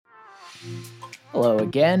Hello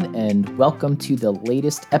again, and welcome to the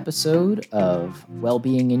latest episode of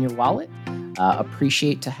Wellbeing in Your Wallet.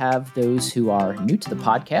 Appreciate to have those who are new to the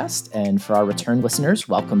podcast, and for our return listeners,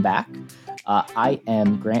 welcome back. I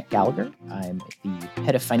am Grant Gallagher. I'm the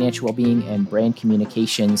head of financial wellbeing and brand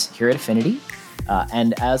communications here at Affinity.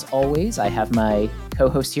 And as always, I have my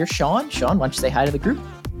co-host here, Sean. Sean, why don't you say hi to the group?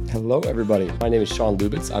 Hello, everybody. My name is Sean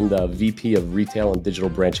Lubitz. I'm the VP of Retail and Digital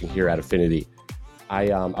Branching here at Affinity.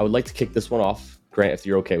 I would like to kick this one off, Grant, if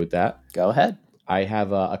you're okay with that. Go ahead. I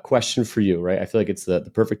have a question for you, right? I feel like it's the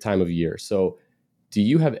perfect time of year. So do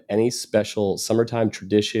you have any special summertime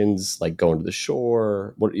traditions, like going to the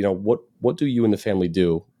shore? What do you and the family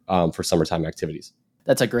do for summertime activities?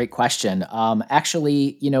 That's a great question.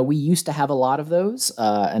 Actually, we used to have a lot of those.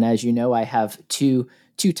 And as you know, I have two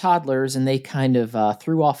toddlers, and they kind of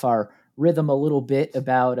threw off our rhythm a little bit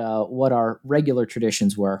about what our regular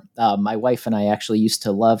traditions were. My wife and I actually used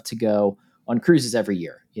to love to go on cruises every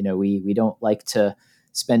year. We don't like to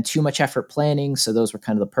spend too much effort planning. So those were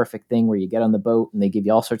kind of the perfect thing where you get on the boat and they give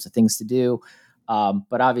you all sorts of things to do.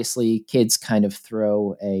 But obviously kids kind of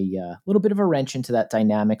throw a little bit of a wrench into that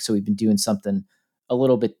dynamic. So we've been doing something a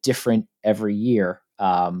little bit different every year.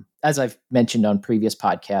 As I've mentioned on previous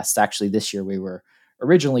podcasts, actually this year we were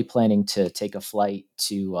originally planning to take a flight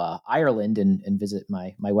to Ireland and visit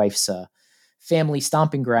my wife's family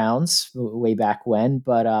stomping grounds way back when.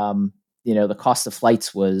 But the cost of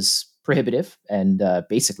flights was prohibitive and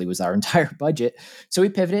basically was our entire budget. So we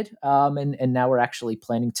pivoted, and now we're actually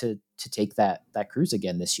planning to take that cruise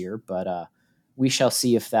again this year. But we shall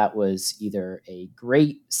see if that was either a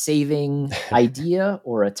great saving idea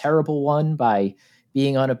or a terrible one by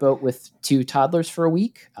being on a boat with two toddlers for a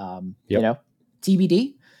week.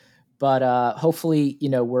 TBD. But hopefully,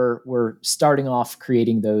 we're starting off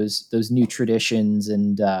creating those new traditions,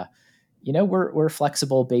 and we're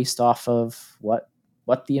flexible based off of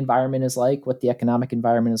what the environment is like, what the economic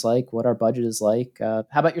environment is like, what our budget is like. How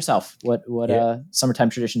about yourself? What summertime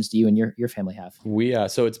traditions do you and your family have?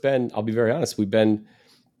 So I'll be very honest,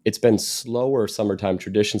 it's been slower summertime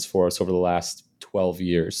traditions for us over the last 12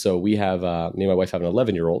 years. So we have, me and my wife have an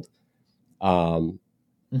 11-year-old.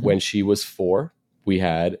 When she was 4, we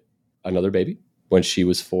had another baby. When she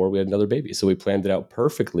was 4, we had another baby. So we planned it out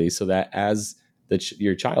perfectly so that as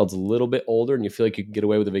your child's a little bit older and you feel like you can get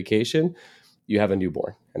away with a vacation, you have a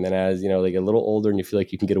newborn. And then as they get a little older and you feel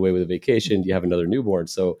like you can get away with a vacation, you have another newborn.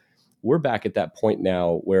 So we're back at that point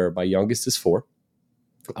now where my youngest is 4.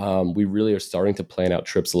 We really are starting to plan out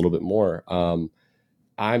trips a little bit more.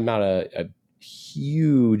 I'm not a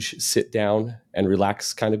huge sit down and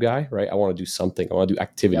relax kind of guy, right? I want to do something. I want to do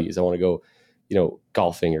activities. Yep. I want to go,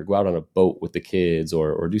 golfing or go out on a boat with the kids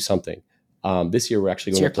or do something. This year we're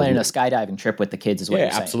actually going. So you're planning a skydiving trip with the kids, is what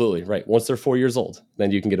you're saying? Yeah, absolutely. Right. Once they're 4 years old,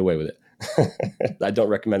 then you can get away with it. I don't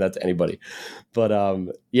recommend that to anybody. But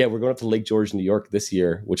we're going up to Lake George, New York this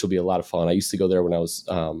year, which will be a lot of fun. I used to go there when I was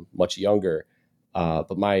much younger.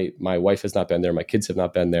 But my wife has not been there. My kids have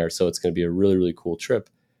not been there. So it's going to be a really, really cool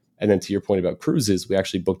trip. And then to your point about cruises, we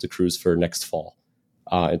actually booked a cruise for next fall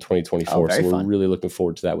in 2024. So we're really looking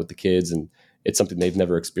forward to that with the kids. And it's something they've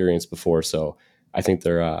never experienced before. So I think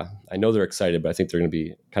I know they're excited, but I think they're going to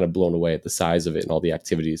be kind of blown away at the size of it and all the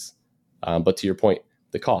activities. But to your point,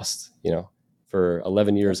 the cost, for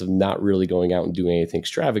 11 years of not really going out and doing anything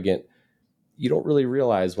extravagant, you don't really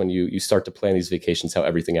realize when you start to plan these vacations how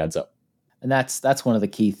everything adds up. And that's one of the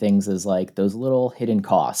key things is like those little hidden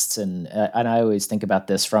costs. And I always think about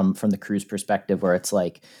this from the cruise perspective, where it's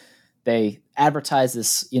like they advertise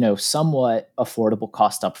this, somewhat affordable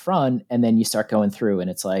cost up front, and then you start going through and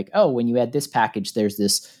it's like, oh, when you add this package, there's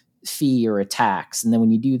this fee or a tax. And then when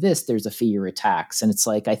you do this, there's a fee or a tax. And it's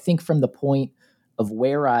like, I think from the point of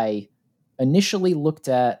where I initially looked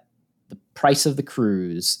at the price of the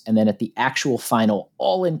cruise and then at the actual final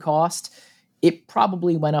all-in cost, it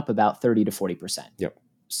probably went up about 30 to 40%. Yep.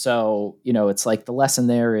 So, it's like the lesson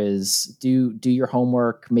there is do your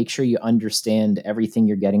homework, make sure you understand everything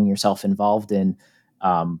you're getting yourself involved in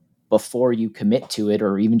before you commit to it,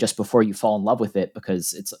 or even just before you fall in love with it,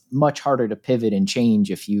 because it's much harder to pivot and change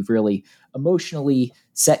if you've really emotionally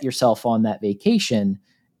set yourself on that vacation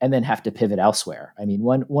and then have to pivot elsewhere. I mean,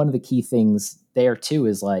 one of the key things there too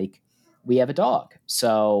is like, we have a dog.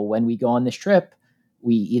 So when we go on this trip,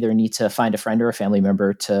 we either need to find a friend or a family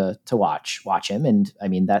member to watch him. And I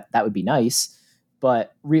mean, that would be nice,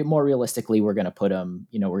 but more realistically, we're going to put him,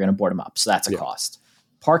 we're going to board him up. So that's a cost.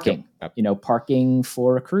 Parking, parking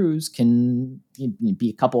for a cruise can be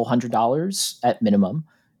a couple $100 at minimum.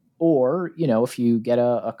 Or, if you get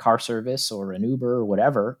a car service or an Uber or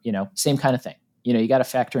whatever, same kind of thing. You got to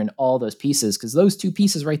factor in all those pieces, because those two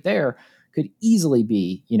pieces right there could easily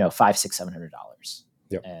be, $500, $600, $700.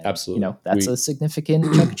 Yep, And, absolutely. That's a significant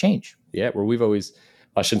chunk of change. Yeah, where we've always,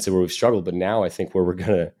 I shouldn't say where we've struggled, but now I think where we're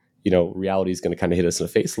going to, reality is going to kind of hit us in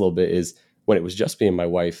the face a little bit is when it was just me and my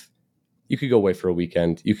wife. You could go away for a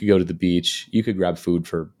weekend. You could go to the beach. You could grab food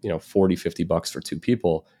for, $40, $50 for two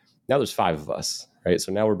people. Now there's five of us, right?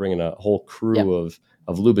 So now we're bringing a whole crew of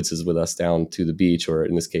Lubitzes with us down to the beach, or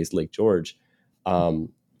in this case, Lake George.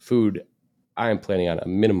 Food, I am planning on a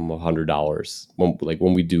minimum of $100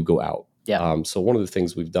 when we do go out. Yeah. So one of the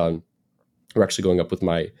things we've done, we're actually going up with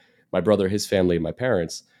my brother, his family, and my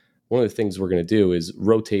parents. One of the things we're going to do is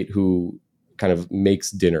rotate who kind of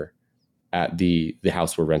makes dinner at the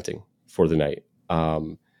house we're renting for the night.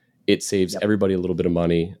 It saves everybody a little bit of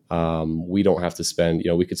money. We don't have to spend,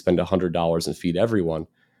 we could spend $100 and feed everyone.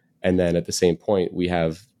 And then at the same point, we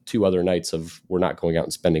have 2 other nights of we're not going out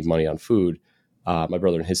and spending money on food. My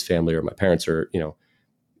brother and his family or my parents are,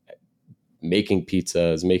 making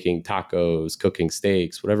pizzas, making tacos, cooking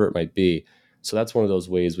steaks, whatever it might be. So that's one of those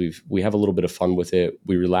ways we have a little bit of fun with it.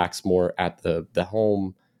 We relax more at the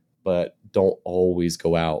home, but don't always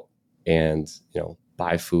go out and,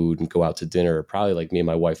 buy food and go out to dinner, probably like me and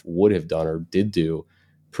my wife would have done or did do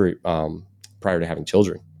prior to having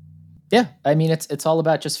children. Yeah. I mean, it's all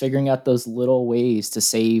about just figuring out those little ways to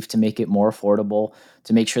save, to make it more affordable,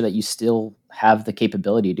 to make sure that you still have the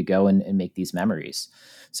capability to go and make these memories.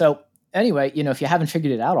 So anyway, if you haven't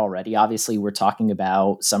figured it out already, obviously we're talking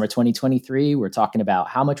about summer 2023. We're talking about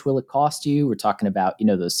how much will it cost you. We're talking about,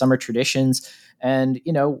 those summer traditions. And,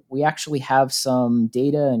 we actually have some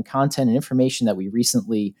data and content and information that we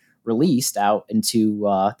recently released out into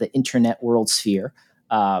the internet world sphere.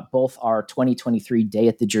 Both our 2023 Day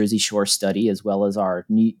at the Jersey Shore study, as well as our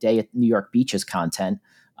Day at New York Beaches content.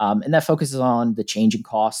 And that focuses on the changing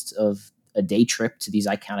costs of a day trip to these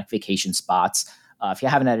iconic vacation spots. If you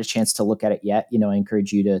haven't had a chance to look at it yet, I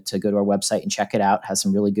encourage you to go to our website and check it out. It has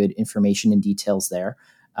some really good information and details there.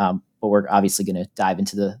 But we're obviously going to dive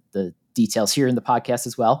into the details here in the podcast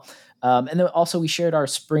as well. And then also we shared our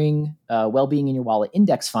spring Wellbeing in Your Wallet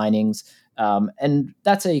Index findings. And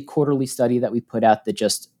that's a quarterly study that we put out that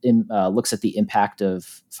just looks at the impact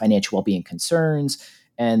of financial well-being concerns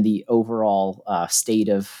and the overall state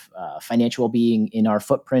of financial well-being in our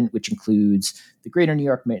footprint, which includes the greater New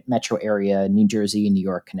York metro area, New Jersey, New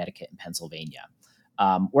York, Connecticut, and Pennsylvania.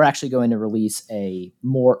 We're actually going to release a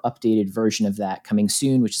more updated version of that coming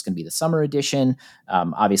soon, which is going to be the summer edition.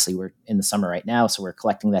 Obviously, we're in the summer right now, so we're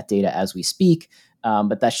collecting that data as we speak.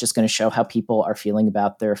 But that's just going to show how people are feeling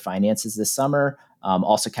about their finances this summer.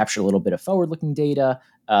 Also capture a little bit of forward-looking data.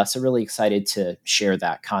 So really excited to share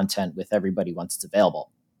that content with everybody once it's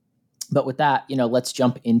available. But with that, let's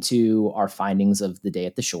jump into our findings of the Day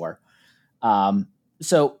at the Shore.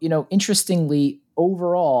 So, interestingly,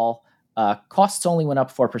 overall, costs only went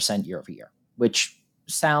up 4% year over year, which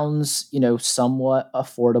sounds, somewhat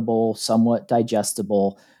affordable, somewhat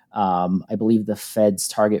digestible. I believe the Fed's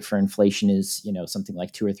target for inflation is, something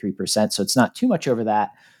like 2 or 3%. So it's not too much over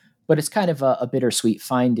that, but it's kind of a bittersweet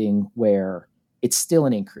finding where it's still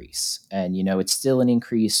an increase. And, it's still an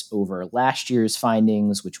increase over last year's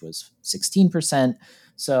findings, which was 16%.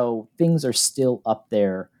 So things are still up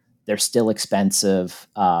there. They're still expensive.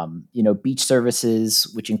 Beach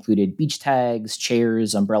services, which included beach tags,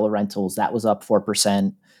 chairs, umbrella rentals, that was up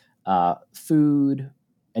 4%. Food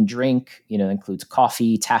and drink, includes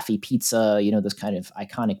coffee, taffy, pizza, those kind of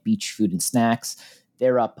iconic beach food and snacks.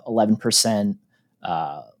 They're up 11%.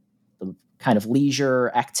 The kind of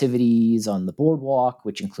leisure activities on the boardwalk,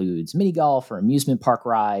 which includes mini golf or amusement park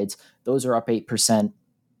rides, those are up 8%.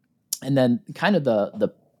 And then kind of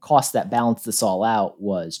the cost that balanced this all out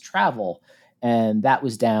was travel, and that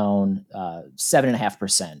was down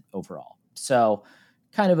 7.5% overall. So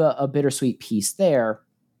kind of a bittersweet piece there.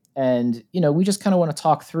 And, we just kind of want to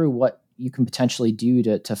talk through what you can potentially do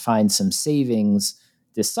to find some savings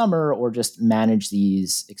this summer or just manage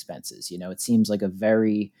these expenses. It seems like a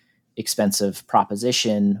very expensive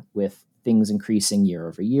proposition with things increasing year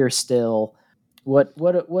over year still. What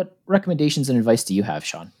recommendations and advice do you have,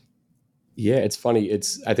 Sean? Yeah, it's funny.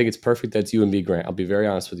 I think it's perfect that it's you and me, Grant. I'll be very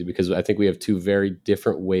honest with you because I think we have two very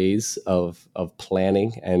different ways of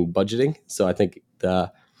planning and budgeting. So I think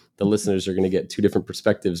the listeners are going to get two different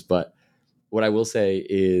perspectives. But what I will say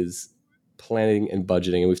is planning and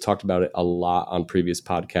budgeting, and we've talked about it a lot on previous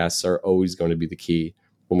podcasts, are always going to be the key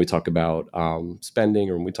when we talk about spending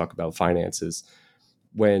or when we talk about finances.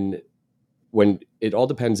 When it all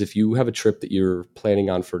depends if you have a trip that you're planning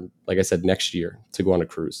on for, like I said, next year to go on a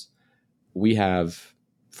cruise. We have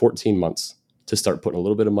 14 months to start putting a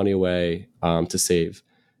little bit of money away to save.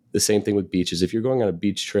 The same thing with beaches. If you're going on a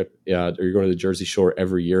beach trip or you're going to the Jersey Shore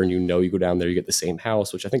every year and you go down there, you get the same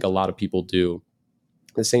house, which I think a lot of people do,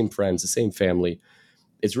 the same friends, the same family.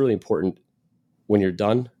 It's really important when you're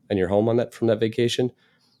done and you're home from that vacation,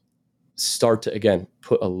 start to, again,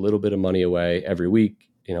 put a little bit of money away every week,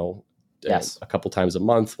 Yes. a couple times a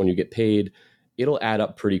month when you get paid. It'll add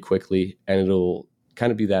up pretty quickly, and it'll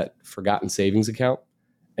kind of be that forgotten savings account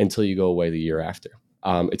until you go away the year after.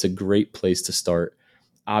 It's a great place to start.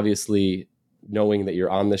 Obviously, knowing that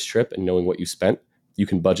you're on this trip and knowing what you spent, you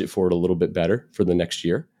can budget for it a little bit better for the next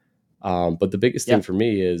year. But the biggest thing for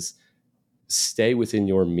me is stay within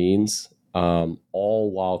your means,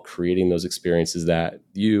 all while creating those experiences that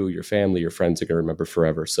you, your family, your friends are going to remember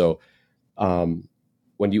forever. So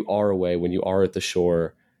when you are away, when you are at the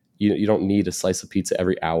shore, you don't need a slice of pizza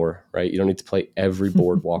every hour, right? You don't need to play every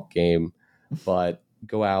boardwalk game, but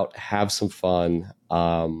go out, have some fun.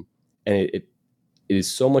 And it is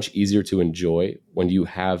so much easier to enjoy when you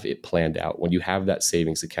have it planned out, when you have that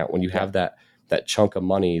savings account, when you have that chunk of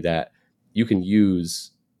money that you can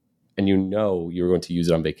use and you're going to use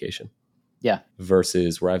it on vacation. Yeah.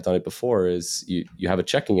 Versus where I've done it before is you have a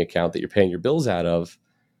checking account that you're paying your bills out of,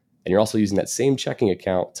 and you're also using that same checking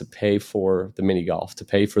account to pay for the mini golf, to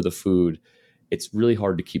pay for the food. It's really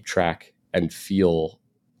hard to keep track and feel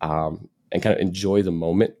and kind of enjoy the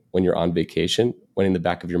moment when you're on vacation, when in the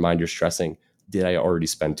back of your mind you're stressing, did I already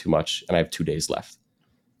spend too much and I have 2 days left?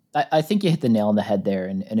 I think you hit the nail on the head there.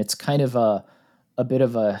 And it's kind of a bit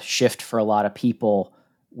of a shift for a lot of people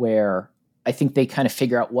where I think they kind of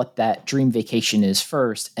figure out what that dream vacation is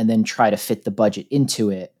first and then try to fit the budget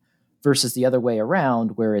into it, versus the other way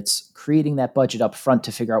around where it's creating that budget up front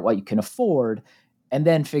to figure out what you can afford and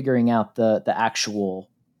then figuring out the actual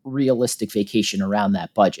realistic vacation around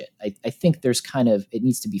that budget. I think there's kind of, it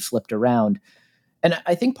needs to be flipped around. And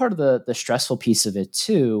I think part of the stressful piece of it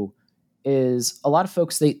too is a lot of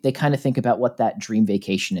folks, they kind of think about what that dream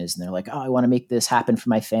vacation is. And they're like, oh, I want to make this happen for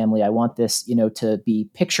my family. I want this, to be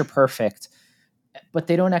picture perfect. But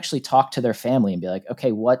they don't actually talk to their family and be like,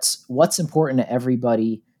 okay, what's important to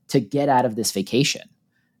everybody to get out of this vacation?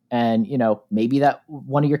 And, maybe that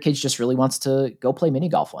one of your kids just really wants to go play mini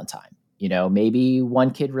golf one time. Maybe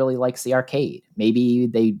one kid really likes the arcade. Maybe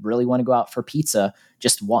they really want to go out for pizza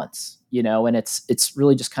just once, and it's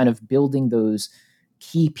really just kind of building those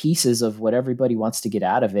key pieces of what everybody wants to get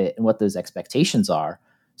out of it and what those expectations are,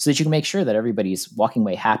 so that you can make sure that everybody's walking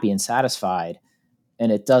away happy and satisfied.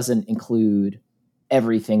 And it doesn't include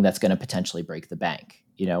everything that's going to potentially break the bank.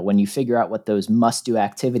 When you figure out what those must-do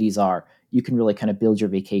activities are, you can really kind of build your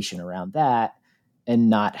vacation around that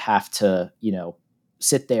and not have to,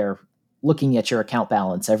 sit there looking at your account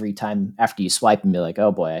balance every time after you swipe and be like,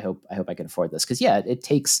 oh boy, I hope I can afford this. Cause it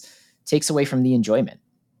takes away from the enjoyment.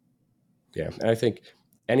 Yeah. And I think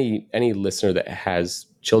any listener that has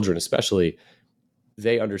children, especially,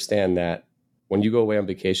 they understand that when you go away on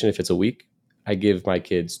vacation, if it's a week, I give my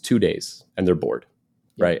kids 2 days and they're bored.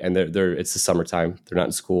 Yeah. Right. And it's the summertime. They're not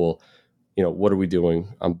in school. What are we doing?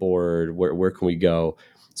 I'm bored. Where can we go?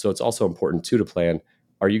 So it's also important too to plan.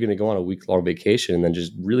 Are you going to go on a week-long vacation and then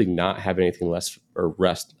just really not have anything left or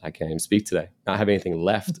rest? I can't even speak today. Not have anything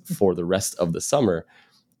left for the rest of the summer?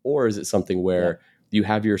 Or is it something where you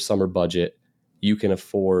have your summer budget, you can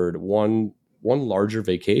afford one larger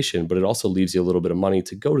vacation, but it also leaves you a little bit of money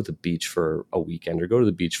to go to the beach for a weekend or go to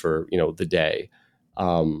the beach for, the day.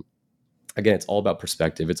 Again, it's all about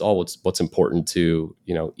perspective. It's all what's important to,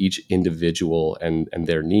 each individual and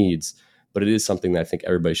their needs. But it is something that I think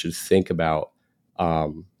everybody should think about,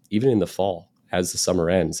 even in the fall as the summer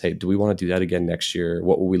ends. Hey, do we want to do that again next year?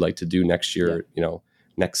 What would we like to do next year? Yeah.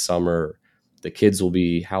 Next summer, the kids will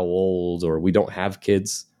be how old, or we don't have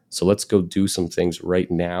kids. So let's go do some things right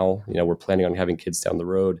now. We're planning on having kids down the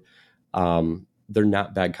road. They're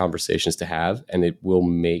not bad conversations to have, and it will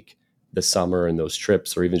make the summer and those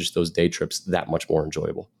trips, or even just those day trips, that much more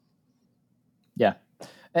enjoyable. Yeah.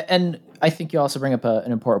 And I think you also bring up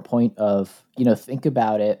an important point of, think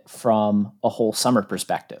about it from a whole summer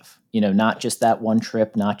perspective, not just that one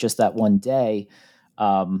trip, not just that one day.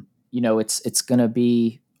 It's going to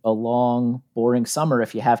be a long, boring summer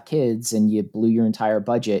if you have kids and you blew your entire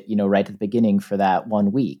budget, right at the beginning for that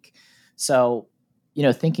 1 week. So,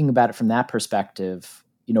 thinking about it from that perspective,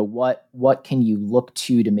 what can you look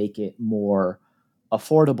to make it more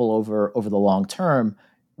affordable over the long term?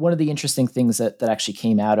 One of the interesting things that actually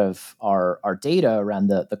came out of our data around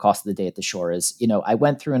the cost of the day at the shore is, I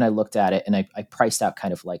went through and I looked at it and I priced out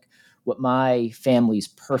kind of like what my family's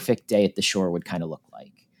perfect day at the shore would kind of look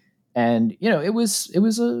like. And, it was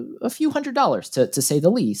a few $100s to say the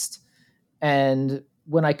least. And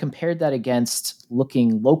when I compared that against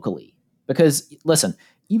looking locally, because listen,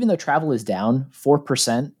 even though travel is down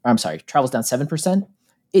 4%, I'm sorry, travel's down 7%,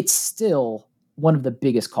 it's still one of the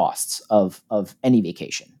biggest costs of any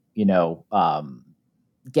vacation.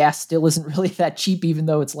 Gas still isn't really that cheap, even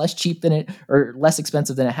though it's less cheap than it or less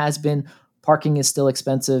expensive than it has been. Parking is still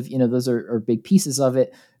expensive. Those are big pieces of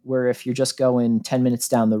it. Where if you're just going 10 minutes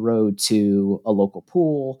down the road to a local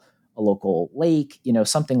pool, a local lake,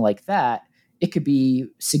 something like that, it could be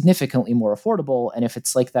significantly more affordable. And if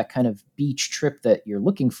it's like that kind of beach trip that you're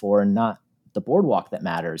looking for and not the boardwalk that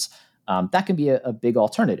matters, that can be a big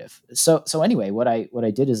alternative. So anyway, what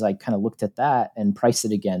I did is I kind of looked at that and priced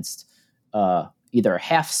it against either a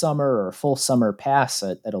half summer or a full summer pass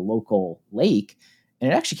at a local lake,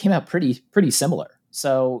 and it actually came out pretty similar.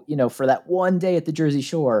 So for that one day at the Jersey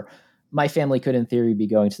Shore, my family could in theory be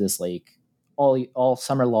going to this lake all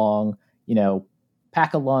summer long.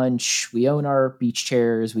 Pack a lunch. We own our beach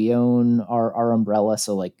chairs. We own our umbrella.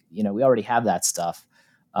 So we already have that stuff.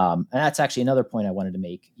 And that's actually another point I wanted to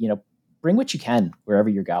make. Bring what you can wherever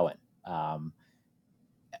you're going.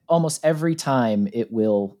 Almost every time it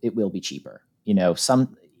will be cheaper.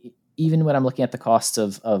 Even when I'm looking at the cost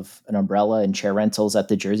of an umbrella and chair rentals at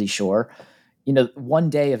the Jersey Shore, one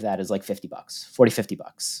day of that is like $50,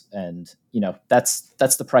 $50. And,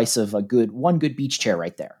 that's the price of one good beach chair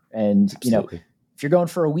right there. And, Absolutely. If you're going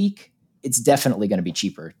for a week, it's definitely going to be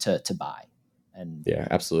cheaper to buy. And yeah,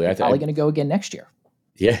 absolutely. I'm probably going to go again next year.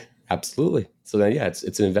 Yeah, absolutely. So then,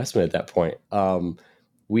 it's an investment at that point. I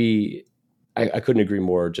couldn't agree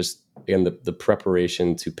more. Just again, the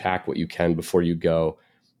preparation to pack what you can before you go.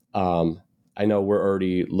 I know we're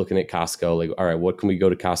already looking at Costco. Like, all right, what can we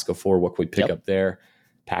go to Costco for? What can we pick up there?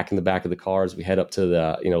 Pack in the back of the car as we head up to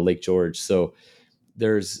the Lake George. So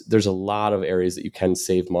there's a lot of areas that you can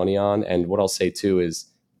save money on. And what I'll say too is,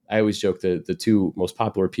 I always joke that the two most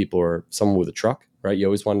popular people are someone with a truck, right? You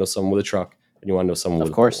always want to know someone with a truck, and you want to know someone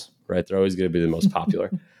with a pool, right? They're always going to be the most popular.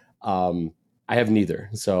 I have neither.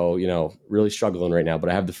 So, really struggling right now, but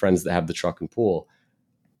I have the friends that have the truck and pool.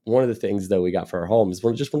 One of the things that we got for our home is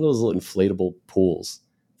just one of those little inflatable pools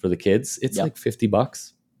for the kids. It's like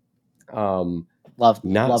 $50.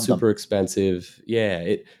 Not super expensive.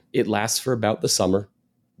 Yeah. It lasts for about the summer,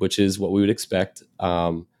 which is what we would expect.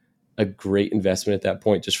 A great investment at that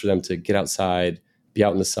point, just for them to get outside, be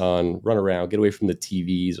out in the sun, run around, get away from the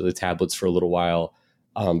TVs or the tablets for a little while,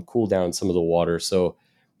 cool down some of the water. So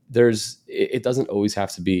it doesn't always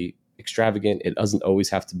have to be extravagant. It doesn't always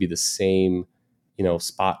have to be the same,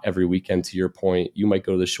 spot every weekend. To your point, you might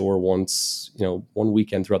go to the shore once, one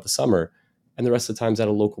weekend throughout the summer, and the rest of the time's at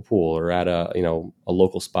a local pool or at a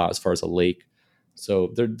local spot as far as a lake.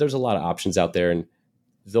 So there's a lot of options out there, and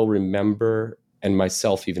they'll remember, and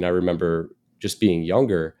myself even, I remember just being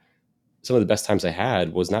younger, some of the best times I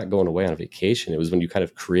had was not going away on a vacation. It was when you kind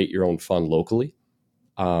of create your own fun locally.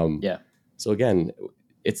 So again,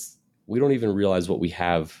 we don't even realize what we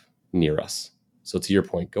have near us. So to your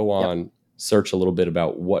point, go on, search a little bit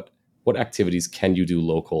about what activities can you do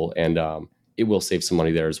local, and it will save some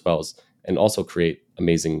money there as well and also create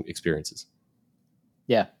amazing experiences.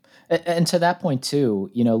 Yeah. And to that point too,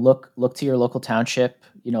 look to your local township.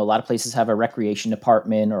 A lot of places have a recreation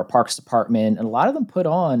department or a parks department, and a lot of them put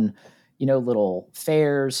on, little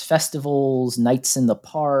fairs, festivals, nights in the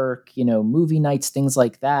park, movie nights, things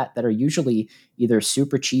like that are usually either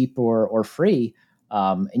super cheap or free.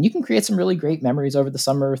 And you can create some really great memories over the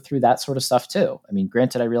summer through that sort of stuff too. I mean,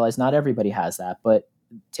 granted, I realize not everybody has that, but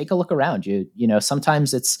take a look around you.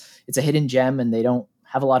 Sometimes it's a hidden gem and they don't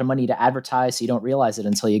have a lot of money to advertise, so you don't realize it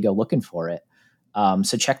until you go looking for it.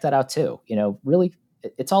 So check that out too. Really,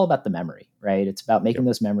 it's all about the memory, right? It's about making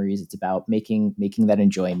those memories. It's about making that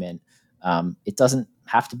enjoyment. It doesn't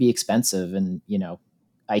have to be expensive. And,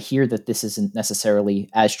 I hear that this isn't necessarily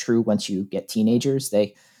as true once you get teenagers.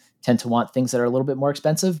 They tend to want things that are a little bit more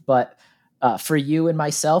expensive, but for you and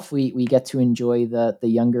myself, we get to enjoy the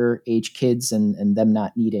younger age kids and them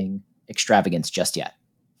not needing extravagance just yet.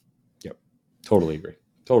 Yep. Totally agree.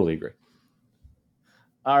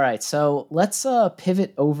 All right. So let's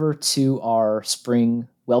pivot over to our spring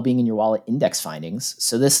well-being in your wallet index findings.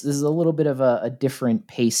 So this is a little bit of a different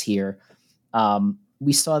pace here.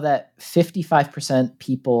 We saw that 55%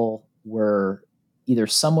 people were either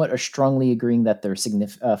somewhat or strongly agreeing that their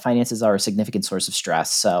finances are a significant source of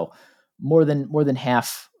stress. So more than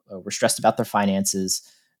half were stressed about their finances.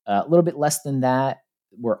 A little bit less than that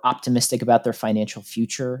were optimistic about their financial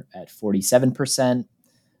future at 47%.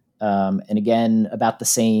 And again, about the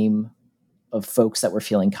same of folks that were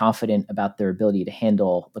feeling confident about their ability to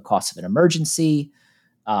handle the cost of an emergency.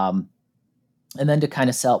 And then to kind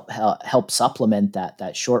of help supplement that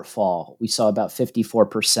shortfall, we saw about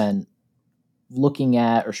 54% looking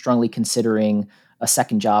at or strongly considering a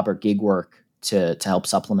second job or gig work to help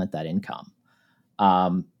supplement that income.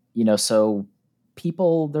 So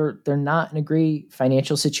people they're not in a great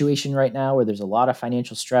financial situation right now, where there's a lot of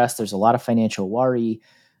financial stress, there's a lot of financial worry.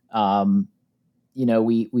 Um,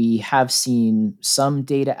 we have seen some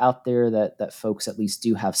data out there that folks at least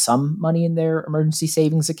do have some money in their emergency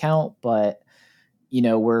savings account, but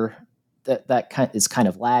we're that is kind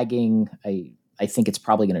of lagging. I think it's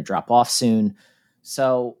probably going to drop off soon.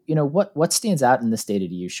 So, what stands out in this data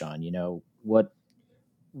to you, Sean?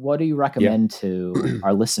 What do you Yeah. recommend to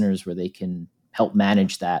our listeners where they can help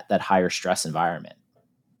manage that higher stress environment?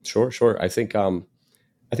 Sure. I think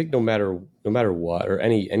no matter what, or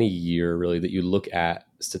any year really that you look at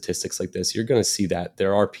statistics like this, you're going to see that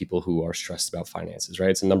there are people who are stressed about finances, right?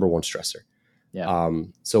 It's the number one stressor. Yeah.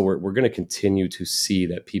 So we're going to continue to see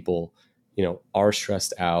that people, are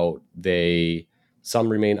stressed out. Some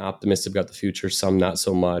remain optimistic about the future, some not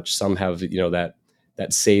so much. Some have,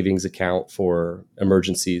 that savings account for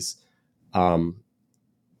emergencies. Um,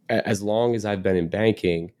 as long as I've been in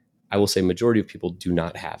banking, I will say majority of people do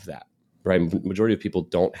not have that, right? Majority of people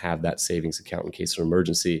don't have that savings account in case of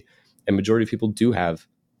emergency, and majority of people do have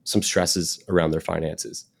some stresses around their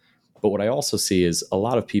finances. But what I also see is a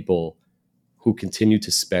lot of people who continue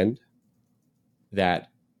to spend, that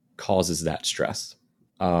causes that stress.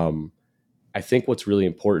 Um, I think what's really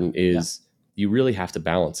important Yeah. is you really have to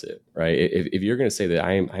balance it, right? If you're going to say that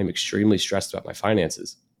I'm extremely stressed about my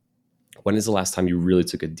finances, when is the last time you really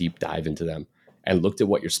took a deep dive into them and looked at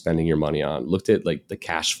what you're spending your money on, looked at like the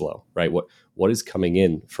cash flow, right? What is coming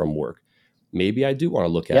in from work? Maybe I do want to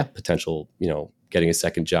look Yeah. at potential, getting a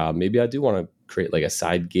second job. Maybe I do want to create like a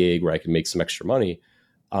side gig where I can make some extra money.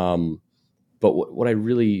 But what I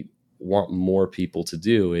really want more people to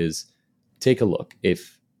do is take a look.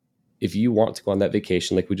 If you want to go on that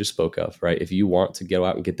vacation like we just spoke of, right? If you want to go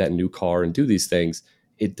out and get that new car and do these things,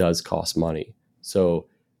 it does cost money. So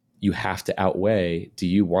you have to outweigh, do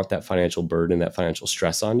you want that financial burden, that financial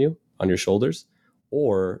stress on you, on your shoulders?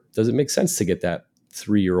 Or does it make sense to get that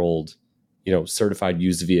 3-year-old, certified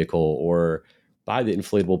used vehicle, or buy the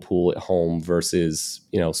inflatable pool at home versus,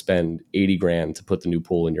 spend 80 grand to put the new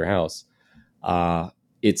pool in your house?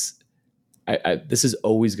 It's this is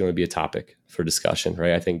always going to be a topic for discussion,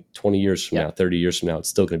 right? I think 20 years from Yeah. now, 30 years from now, it's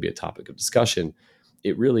still going to be a topic of discussion.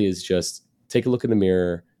 It really is just take a look in the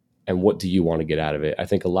mirror and what do you want to get out of it? I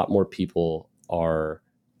think a lot more people they're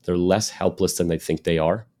less helpless than they think they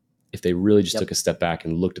are if they really just Yep. took a step back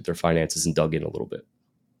and looked at their finances and dug in a little bit.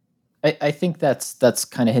 I think that's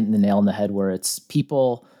kind of hitting the nail on the head, where it's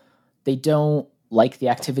people, they don't like the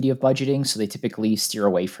activity of budgeting, so they typically steer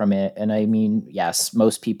away from it. And I mean, yes,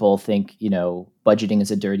 most people think, budgeting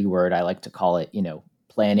is a dirty word. I like to call it,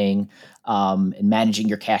 planning, and managing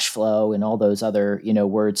your cash flow and all those other,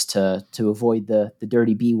 words to avoid the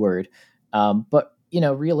dirty B word. But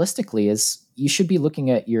realistically, is you should be looking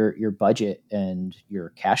at your budget and your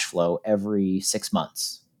cash flow every 6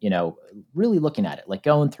 months. Really looking at it, like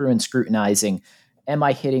going through and scrutinizing, am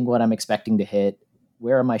I hitting what I'm expecting to hit?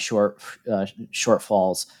 Where are my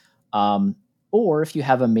shortfalls? Or if you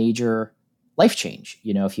have a major life change,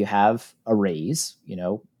 if you have a raise,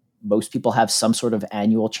 most people have some sort of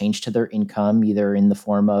annual change to their income, either in the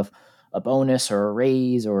form of a bonus or a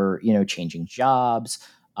raise, or changing jobs.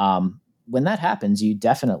 When that happens, you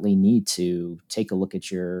definitely need to take a look at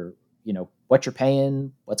your, what you're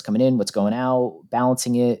paying, what's coming in, what's going out,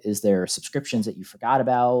 balancing it. Is there subscriptions that you forgot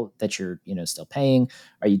about that you're, still paying?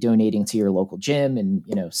 Are you donating to your local gym and,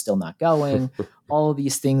 still not going? All of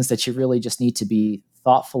these things that you really just need to be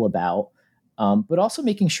thoughtful about. But also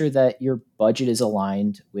making sure that your budget is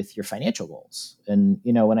aligned with your financial goals. And,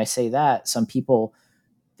 when I say that, some people,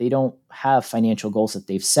 they don't have financial goals that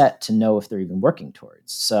they've set to know if they're even working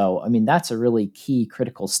towards. So, I mean, that's a really key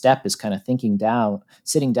critical step, is kind of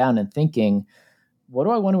sitting down and thinking, what do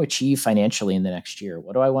I want to achieve financially in the next year?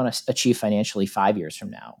 What do I want to achieve financially 5 years from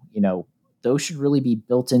now? Those should really be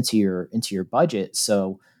built into your budget.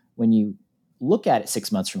 So when you look at it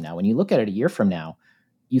 6 months from now, when you look at it a year from now,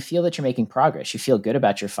 you feel that you're making progress. You feel good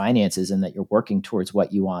about your finances and that you're working towards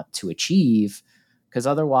what you want to achieve. Because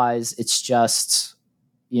otherwise, it's just,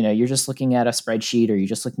 you're just looking at a spreadsheet, or you're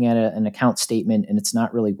just looking at an account statement, and it's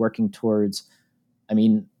not really working towards, I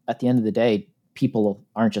mean, at the end of the day, people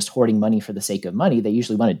aren't just hoarding money for the sake of money. They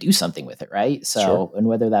usually want to do something with it, right? So, Sure. and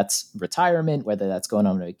whether that's retirement, whether that's going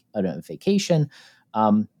on a vacation,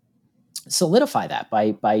 solidify that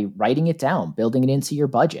by writing it down, building it into your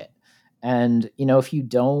budget. And if you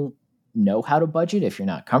don't know how to budget, if you're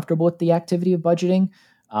not comfortable with the activity of budgeting,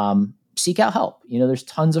 seek out help. There's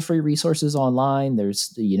tons of free resources online.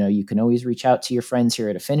 You can always reach out to your friends here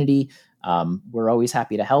at Affinity. We're always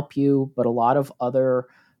happy to help you, but a lot of other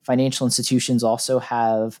financial institutions also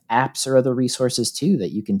have apps or other resources too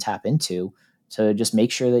that you can tap into to just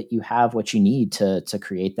make sure that you have what you need to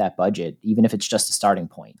create that budget, even if it's just a starting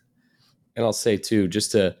point. And I'll say too,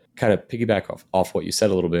 just to kind of piggyback off what you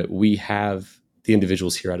said a little bit, we have the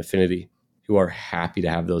individuals here at Affinity who are happy to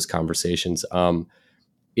have those conversations.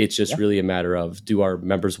 It's just really a matter of, do our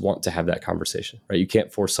members want to have that conversation, right? You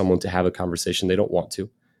can't force someone to have a conversation they don't want to.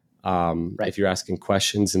 Right. If you're asking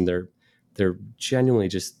questions and they're genuinely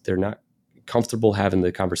they're not comfortable having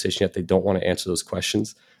the conversation yet, they don't want to answer those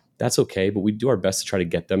questions, that's okay. But we do our best to try to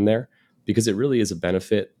get them there, because it really is a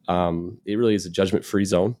benefit. It really is a judgment-free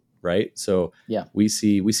zone, right? So we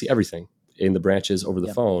see everything in the branches over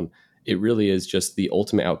the phone. It really is just the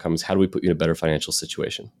ultimate outcomes. How do we put you in a better financial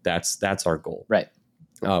situation? That's our goal. Right.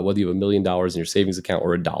 Whether you have $1 million in your savings account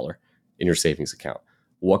or $1 in your savings account,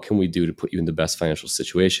 what can we do to put you in the best financial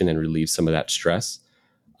situation and relieve some of that stress?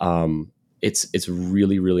 It's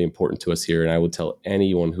really, really important to us here. And I would tell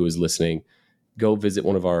anyone who is listening, go visit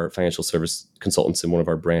one of our financial service consultants in one of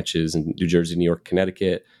our branches in New Jersey, New York,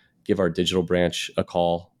 Connecticut. Give our digital branch a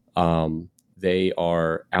call. They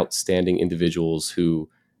are outstanding individuals who,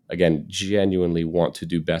 again, genuinely want to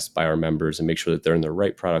do best by our members and make sure that they're in the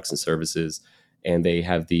right products and services, and they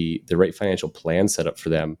have the right financial plan set up for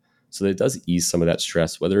them, so that it does ease some of that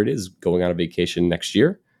stress, whether it is going on a vacation next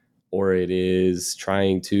year or it is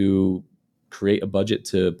trying to create a budget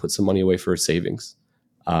to put some money away for savings.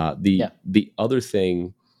 The other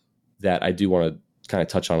thing that I do want to kind of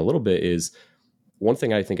touch on a little bit is one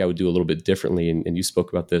thing I think I would do a little bit differently, and you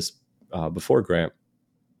spoke about this before, Grant,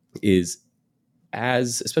 is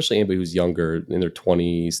especially anybody who's younger in their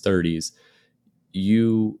 20s, 30s,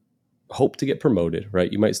 you hope to get promoted,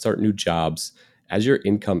 right? You might start new jobs. As your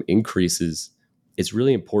income increases, it's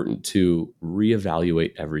really important to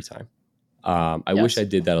reevaluate every time. I wish I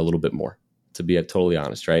did that a little bit more, to be totally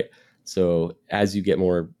honest, right? So as you get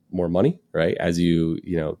more money, right? As you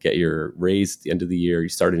get your raise at the end of the year, you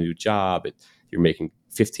start a new job, you're making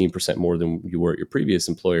 15% more than you were at your previous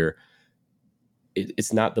employer.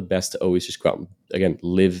 It's not the best to always just go out and, again,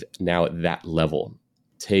 live now at that level.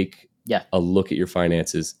 Take a look at your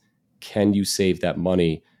finances. Can you save that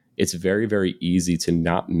money? It's very, very easy to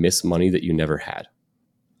not miss money that you never had.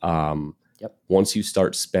 Once you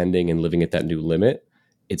start spending and living at that new limit,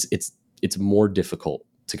 it's more difficult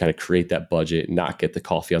to kind of create that budget, not get the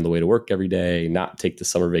coffee on the way to work every day, not take the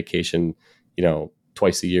summer vacation,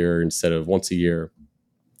 twice a year instead of once a year.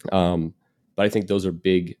 But I think those are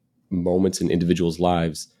big moments in individuals'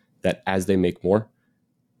 lives that, as they make more,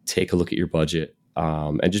 take a look at your budget,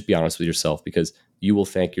 and just be honest with yourself, because you will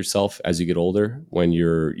thank yourself as you get older when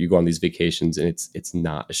you go on these vacations and it's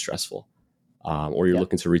not as stressful, or you're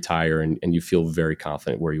looking to retire and you feel very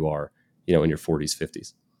confident where you are, in your 40s,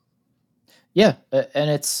 50s. Yeah. And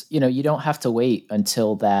it's, you don't have to wait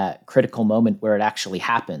until that critical moment where it actually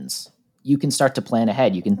happens. You can start to plan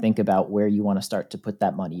ahead. You can think about where you want to start to put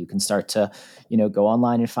that money. You can start to, go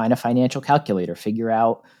online and find a financial calculator, figure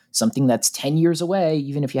out something that's 10 years away.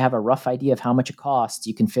 Even if you have a rough idea of how much it costs,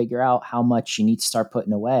 you can figure out how much you need to start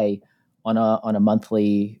putting away on a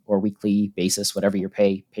monthly or weekly basis, whatever your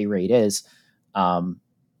pay rate is.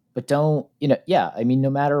 But don't, no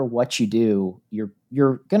matter what you do,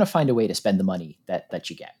 you're going to find a way to spend the money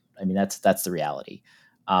that you get. I mean, that's the reality.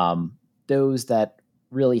 Those that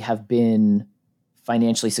really have been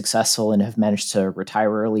financially successful and have managed to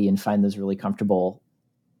retire early and find those really comfortable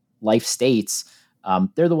life states,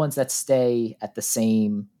 they're the ones that stay at the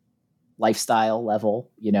same lifestyle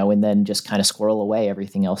level, and then just kind of squirrel away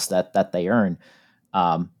everything else that they earn.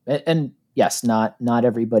 And yes, not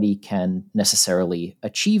everybody can necessarily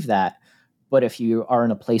achieve that, but if you are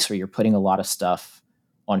in a place where you're putting a lot of stuff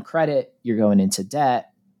on credit, you're going into debt,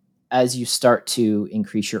 as you start to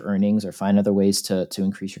increase your earnings or find other ways to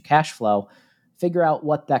increase your cash flow, figure out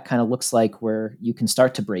what that kind of looks like, where you can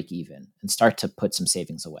start to break even and start to put some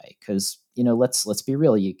savings away. Because, let's be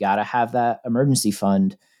real, you got to have that emergency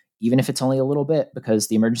fund, even if it's only a little bit, because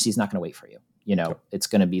the emergency is not going to wait for you. It's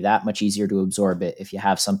going to be that much easier to absorb it if you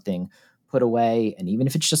have something put away. And even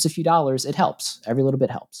if it's just a few dollars, it helps. Every little bit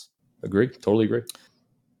helps. Agree. Totally agree.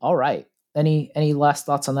 All right. Any last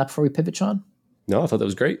thoughts on that before we pivot, Sean? No, I thought that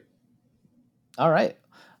was great. All right.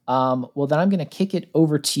 Well, then I'm going to kick it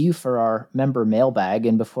over to you for our member mailbag.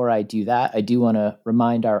 And before I do that, I do want to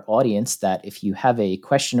remind our audience that if you have a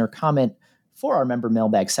question or comment for our member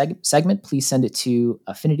mailbag segment, please send it to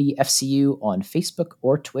Affinity FCU on Facebook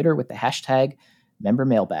or Twitter with the hashtag member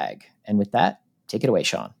mailbag. And with that, take it away,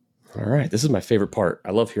 Sean. All right. This is my favorite part.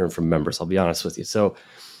 I love hearing from members. I'll be honest with you. So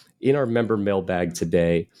in our member mailbag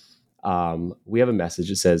today, we have a message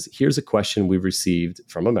that says, here's a question we've received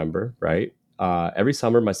from a member, right? Every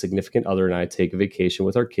summer, my significant other and I take a vacation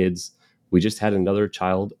with our kids. We just had another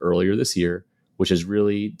child earlier this year, which has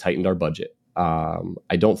really tightened our budget.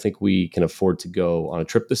 I don't think we can afford to go on a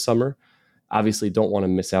trip this summer. Obviously, don't want to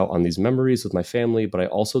miss out on these memories with my family, but I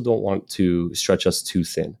also don't want to stretch us too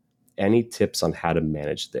thin. Any tips on how to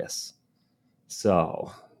manage this?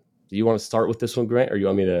 So, do you want to start with this one, Grant, or you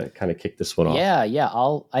want me to kind of kick this one off? Yeah.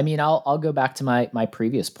 I'll go back to my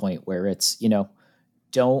previous point where it's,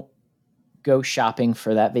 don't go shopping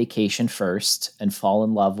for that vacation first and fall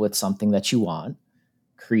in love with something that you want.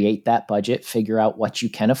 Create that budget, figure out what you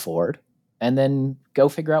can afford, and then go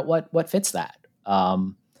figure out what fits that.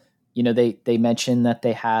 They mentioned that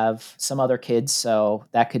they have some other kids, so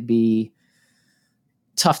that could be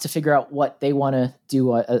tough to figure out what they want to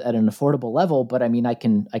do at an affordable level. But I mean, I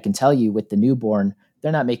can tell you with the newborn,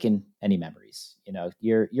 they're not making any memories.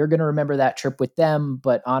 You're going to remember that trip with them,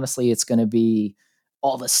 but honestly, it's going to be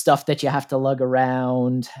all the stuff that you have to lug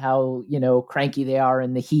around, how, cranky they are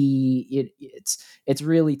in the heat. It's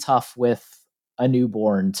really tough with a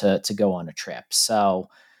newborn to go on a trip. So,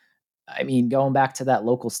 I mean, going back to that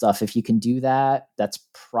local stuff, if you can do that, that's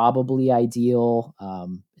probably ideal.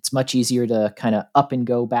 It's much easier to kind of up and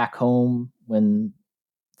go back home when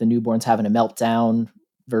the newborn's having a meltdown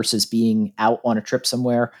versus being out on a trip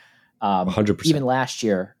somewhere. 100%. Even last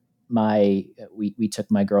year, we took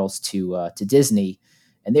my girls to Disney,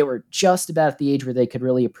 and they were just about at the age where they could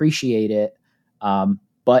really appreciate it.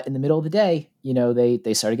 But in the middle of the day,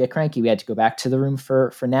 they started to get cranky. We had to go back to the room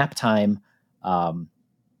for nap time. And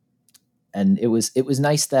it was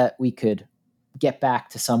nice that we could get back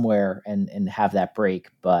to somewhere and have that break.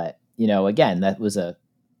 But, again, that was a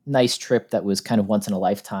nice trip that was kind of once in a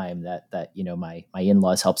lifetime that my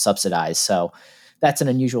in-laws helped subsidize. So that's an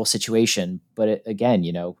unusual situation. But again,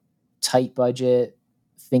 tight budget,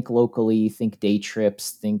 think locally, think day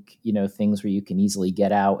trips, think, things where you can easily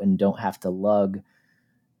get out and don't have to lug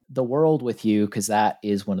the world with you, because that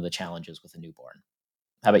is one of the challenges with a newborn.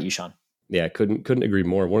 How about you, Sean? Yeah, couldn't agree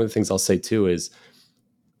more. One of the things I'll say too is,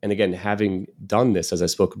 and again, having done this, as I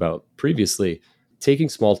spoke about previously, taking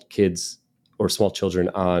small kids or small children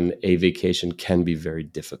on a vacation can be very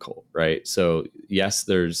difficult, right? So yes,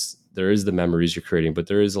 there is the memories you're creating, but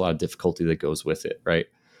there is a lot of difficulty that goes with it, right?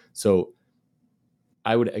 So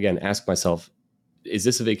I would, again, ask myself, is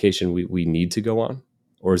this a vacation we need to go on?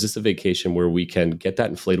 Or is this a vacation where we can get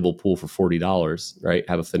that inflatable pool for $40, right?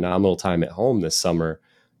 Have a phenomenal time at home this summer,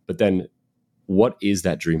 but then what is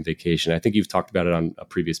that dream vacation? I think you've talked about it on a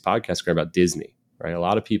previous podcast about Disney, right? A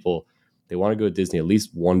lot of people, they want to go to Disney at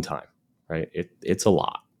least one time, right? It's a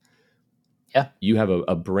lot. Yeah. You have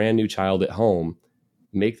a brand new child at home,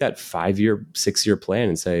 make that 5-year, 6-year plan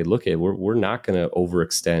and say, look, we're not going to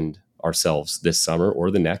overextend ourselves this summer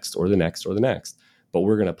or the next or the next or the next, but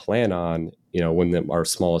we're going to plan on, when our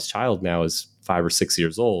smallest child now is 5 or 6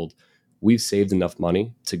 years old, we've saved enough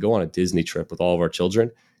money to go on a Disney trip with all of our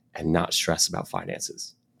children and not stress about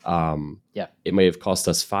finances. It may have cost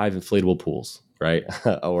us 5 inflatable pools, right?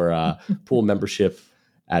 Or a pool membership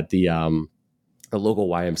at the local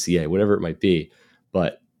YMCA, whatever it might be.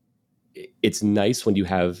 But it's nice when you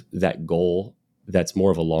have that goal that's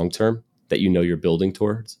more of a long-term that you're building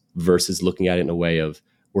towards versus looking at it in a way of,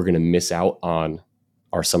 we're going to miss out on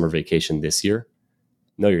our summer vacation this year.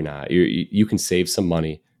 No, you're not. You can save some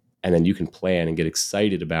money, and then you can plan and get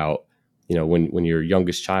excited about, when your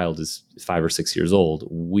youngest child is 5 or 6 years old,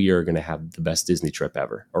 we are going to have the best Disney trip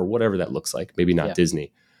ever, or whatever that looks like. Maybe not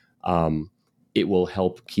Disney. It will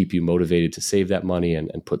help keep you motivated to save that money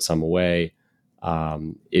and put some away.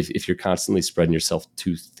 If you're constantly spreading yourself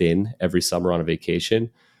too thin every summer on a vacation,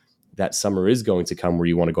 that summer is going to come where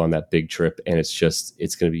you want to go on that big trip, and it's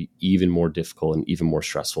going to be even more difficult and even more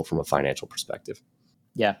stressful from a financial perspective.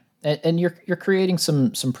 Yeah. And you're creating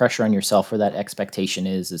some pressure on yourself, where that expectation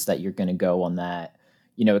is that you're going to go on that,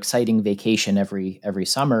 exciting vacation every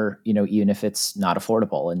summer, even if it's not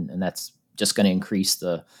affordable, and that's just going to increase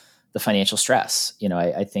the financial stress.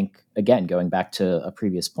 I think, again, going back to a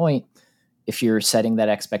previous point, if you're setting that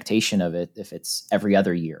expectation of it, if it's every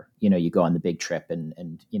other year, you go on the big trip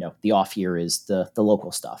and the off year is the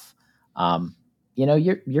local stuff,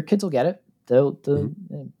 your kids will get it.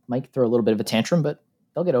 They might throw a little bit of a tantrum, but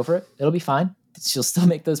they'll get over it. It'll be fine. She'll still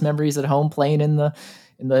make those memories at home, playing in the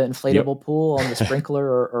inflatable pool on the sprinkler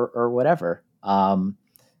or whatever.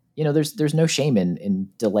 there's no shame in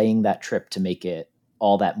delaying that trip to make it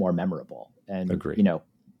all that more memorable. And, Agree.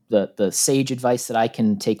 The sage advice that I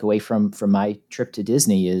can take away from my trip to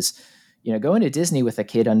Disney is, going to Disney with a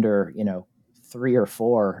kid under, 3 or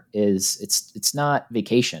 4 it's not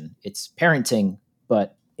vacation, it's parenting,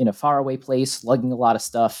 but in a faraway place, lugging a lot of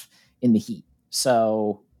stuff in the heat.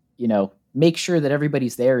 So, make sure that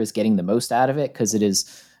everybody's there is getting the most out of it, because it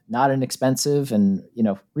is not inexpensive. And,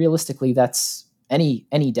 realistically, that's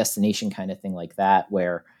any destination kind of thing like that,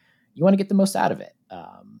 where you want to get the most out of it.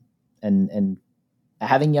 And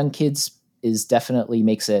having young kids is definitely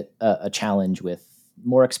makes it a challenge, with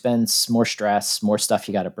more expense, more stress, more stuff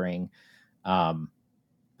you got to bring.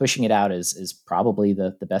 Pushing it out is probably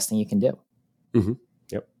the best thing you can do. Mm-hmm.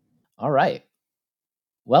 Yep. All right.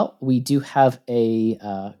 Well, we do have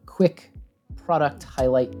a quick product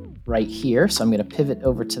highlight right here, so I'm going to pivot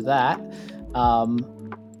over to that.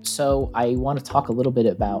 So I want to talk a little bit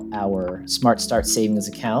about our Smart Start savings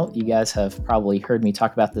account. You guys have probably heard me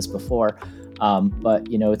talk about this before, but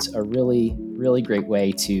it's a really, really great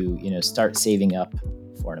way to start saving up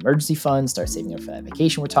for an emergency fund, start saving up for that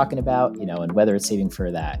vacation we're talking about, and whether it's saving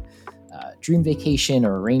for that dream vacation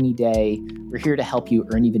or a rainy day, we're here to help you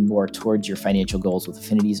earn even more towards your financial goals with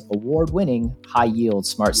Affinity's award-winning high-yield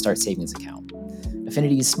Smart Start savings account.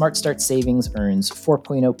 Affinity's Smart Start Savings earns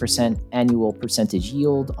 4.0% annual percentage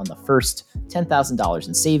yield on the first $10,000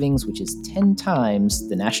 in savings, which is 10 times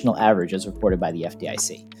the national average as reported by the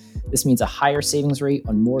FDIC. This means a higher savings rate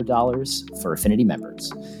on more dollars for Affinity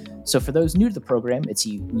members. So for those new to the program, it's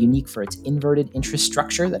unique for its inverted interest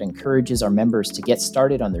structure that encourages our members to get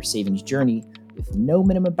started on their savings journey with no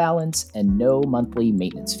minimum balance and no monthly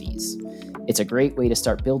maintenance fees. It's a great way to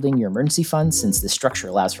start building your emergency fund, since this structure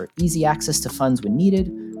allows for easy access to funds when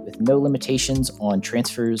needed, with no limitations on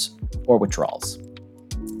transfers or withdrawals.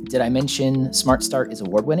 Did I mention Smart Start is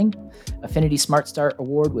award-winning? Affinity Smart Start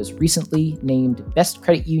Award was recently named Best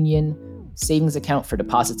Credit Union Savings Account for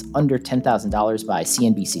deposits under $10,000 by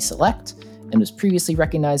CNBC Select, and was previously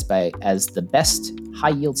recognized as the best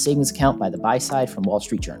high-yield savings account by the buy side from Wall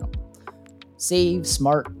Street Journal. Save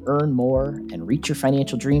smart, earn more, and reach your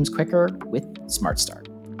financial dreams quicker with Smart Start.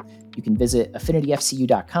 You can visit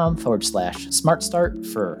affinityfcu.com/smartstart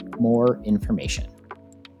for more information.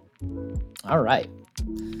 All right.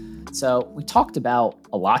 So we talked about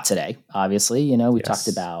a lot today. Obviously, we talked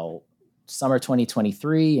about summer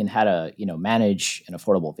 2023 and how to, manage an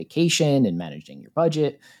affordable vacation and managing your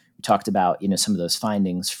budget. We talked about, some of those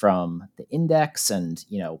findings from the index and,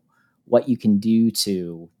 what you can do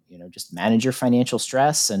to, just manage your financial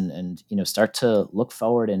stress and start to look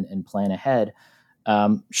forward and plan ahead.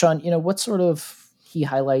 Sean, what sort of key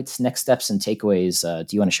highlights, next steps, and takeaways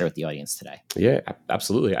do you want to share with the audience today? Yeah,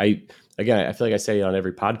 absolutely. I feel like I say it on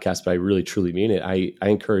every podcast, but I really truly mean it. I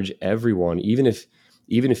encourage everyone, even if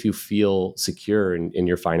you feel secure in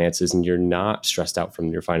your finances and you're not stressed out from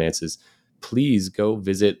your finances, please go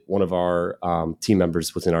visit one of our team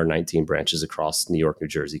members within our 19 branches across New York, New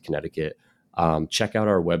Jersey, Connecticut. Check out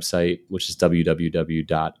our website, which is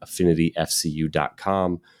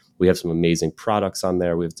www.affinityfcu.com. We have some amazing products on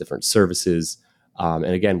there. We have different services. And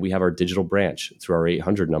again, we have our digital branch through our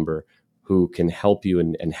 800 number who can help you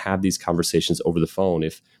and have these conversations over the phone.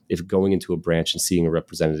 If going into a branch and seeing a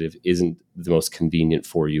representative isn't the most convenient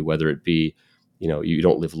for you, whether it be, you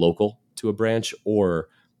don't live local to a branch or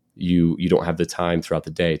you don't have the time throughout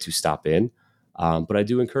the day to stop in. But I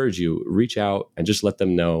do encourage you, reach out and just let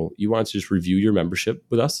them know you want to just review your membership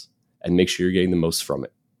with us and make sure you're getting the most from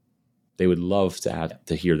it. They would love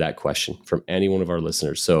to hear that question from any one of our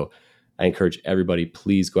listeners. So I encourage everybody,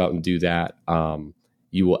 please go out and do that.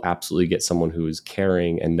 You will absolutely get someone who is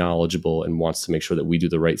caring and knowledgeable and wants to make sure that we do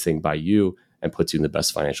the right thing by you and puts you in the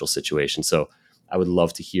best financial situation. So I would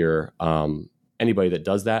love to hear anybody that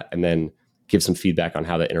does that and then give some feedback on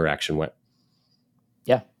how that interaction went.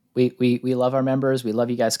 Yeah, we love our members. We love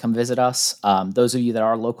you guys. Come visit us. Those of you that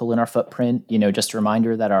are local in our footprint, just a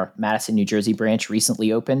reminder that our Madison, New Jersey branch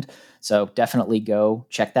recently opened. So definitely go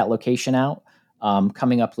check that location out.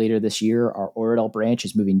 Coming up later this year, our Oradell branch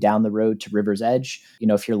is moving down the road to River's Edge.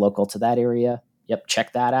 If you're local to that area,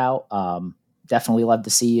 check that out. Definitely love to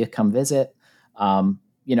see you come visit.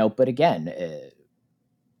 But again,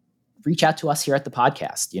 reach out to us here at the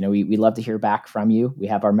podcast. We love to hear back from you. We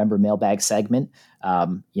have our member mailbag segment.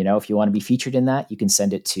 If you want to be featured in that, you can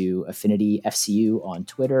send it to Affinity FCU on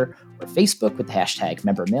Twitter or Facebook with the hashtag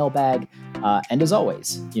member mailbag. And as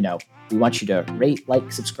always, we want you to rate,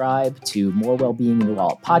 like, subscribe to More Wellbeing in Your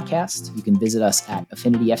Wallet podcast. You can visit us at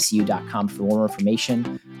affinityfcu.com for more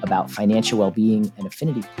information about financial well-being and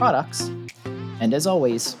Affinity products. And as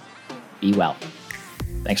always, be well.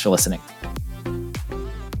 Thanks for listening.